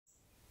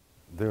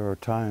There are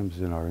times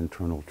in our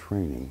internal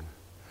training,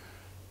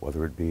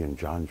 whether it be in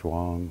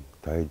Zhuang,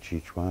 Tai Chi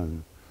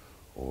Chuan,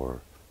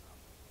 or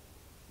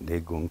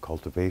Neigong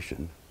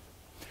cultivation,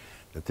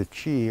 that the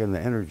qi and the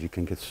energy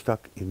can get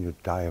stuck in your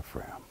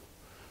diaphragm.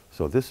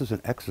 So this is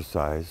an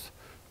exercise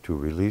to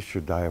release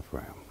your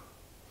diaphragm.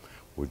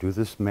 We do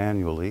this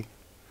manually.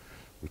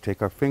 We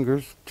take our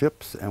fingers,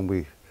 tips, and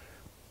we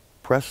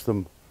press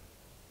them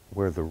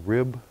where the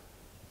rib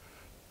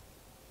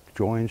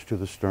joins to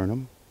the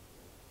sternum.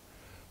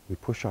 We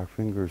push our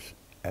fingers,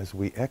 as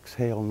we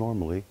exhale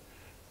normally,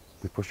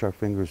 we push our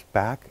fingers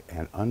back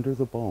and under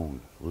the bone,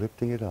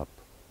 lifting it up.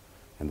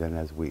 And then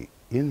as we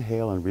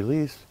inhale and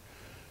release,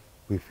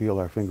 we feel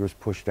our fingers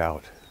pushed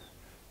out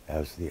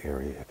as the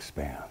area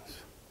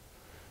expands.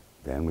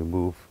 Then we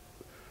move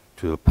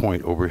to the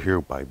point over here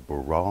by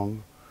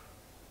Borong.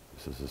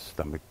 This is a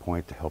stomach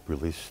point to help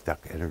release stuck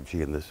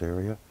energy in this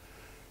area.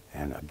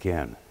 And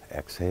again,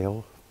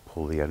 exhale,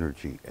 pull the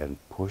energy and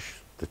push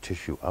the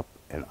tissue up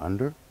and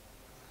under.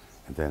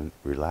 And then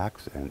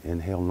relax and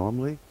inhale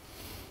normally.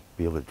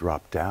 Feel it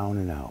drop down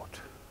and out.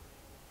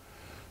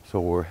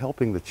 So we're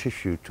helping the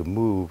tissue to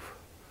move.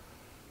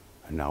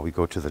 And now we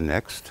go to the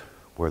next,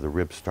 where the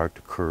ribs start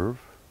to curve.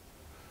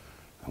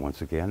 And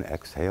once again,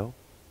 exhale,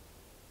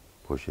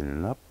 push it in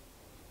and up,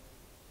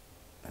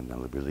 and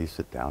then release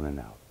it down and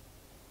out.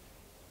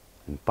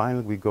 And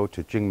finally, we go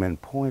to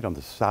Jingmen point on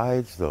the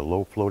sides, the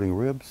low floating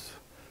ribs,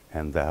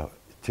 and the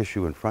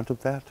tissue in front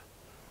of that.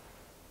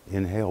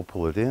 Inhale,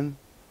 pull it in.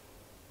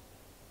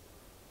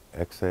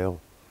 Exhale,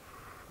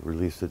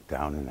 release it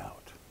down and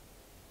out.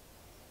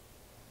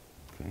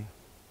 Okay.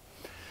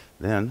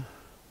 Then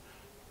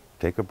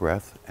take a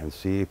breath and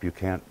see if you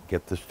can't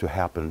get this to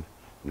happen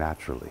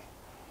naturally.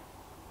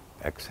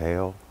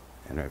 Exhale,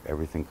 and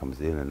everything comes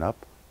in and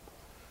up.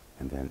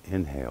 And then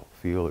inhale.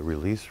 Feel it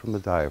release from the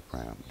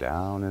diaphragm,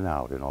 down and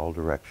out in all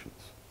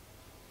directions.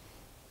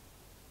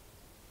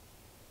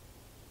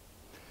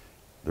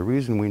 The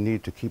reason we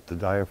need to keep the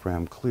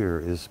diaphragm clear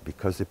is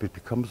because if it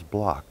becomes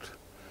blocked,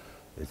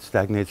 it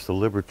stagnates the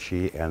liver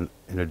qi, and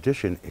in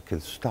addition, it can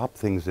stop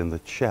things in the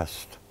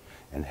chest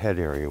and head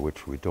area,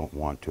 which we don't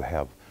want to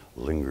have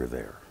linger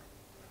there.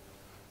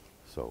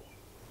 So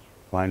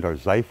find our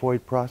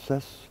xiphoid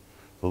process,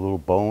 the little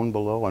bone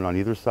below, and on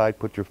either side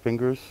put your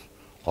fingers,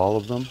 all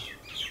of them.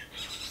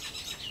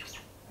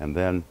 And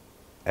then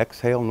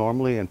exhale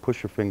normally and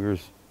push your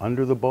fingers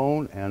under the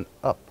bone and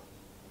up.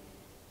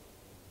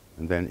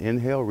 And then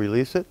inhale,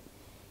 release it,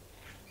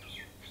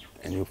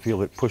 and you'll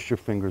feel it push your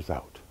fingers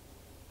out.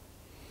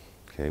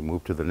 Okay,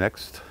 move to the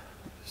next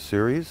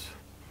series.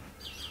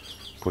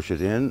 Push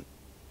it in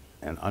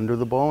and under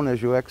the bone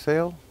as you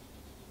exhale.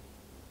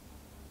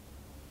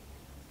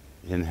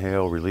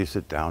 Inhale, release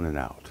it down and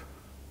out.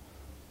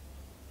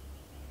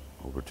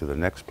 Over to the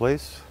next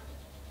place.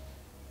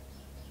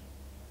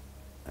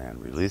 And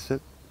release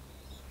it.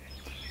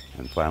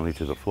 And finally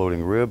to the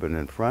floating rib and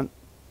in front.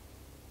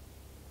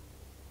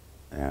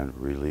 And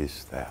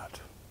release that.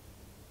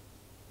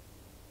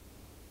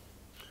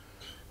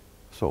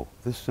 So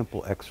this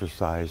simple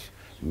exercise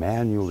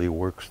manually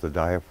works the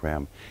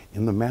diaphragm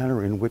in the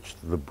manner in which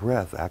the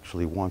breath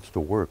actually wants to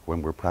work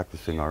when we're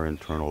practicing our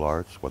internal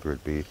arts, whether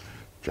it be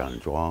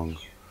Zhuang,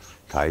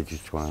 Tai Chi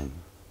Chuan,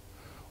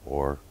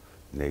 or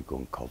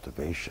Neigong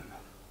cultivation.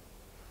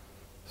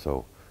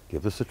 So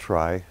give this a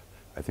try.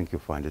 I think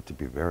you'll find it to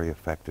be very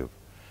effective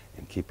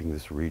in keeping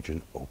this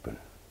region open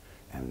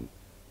and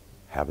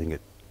having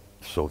it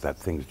so that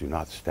things do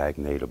not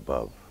stagnate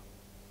above.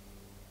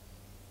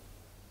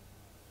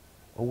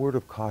 A word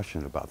of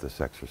caution about this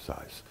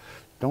exercise.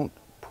 Don't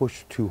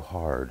push too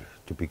hard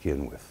to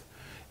begin with.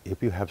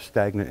 If you have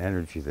stagnant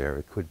energy there,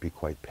 it could be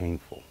quite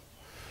painful.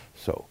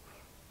 So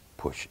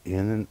push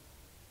in and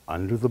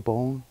under the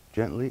bone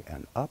gently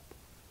and up,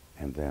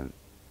 and then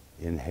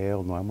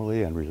inhale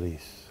normally and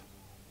release.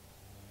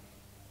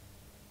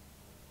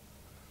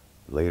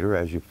 Later,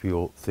 as you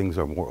feel things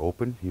are more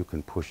open, you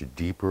can push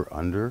deeper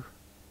under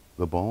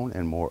the bone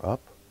and more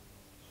up,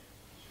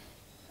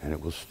 and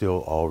it will still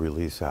all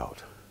release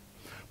out.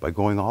 By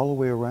going all the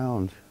way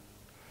around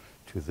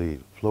to the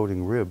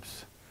floating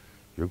ribs,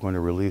 you're going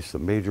to release the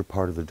major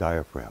part of the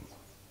diaphragm.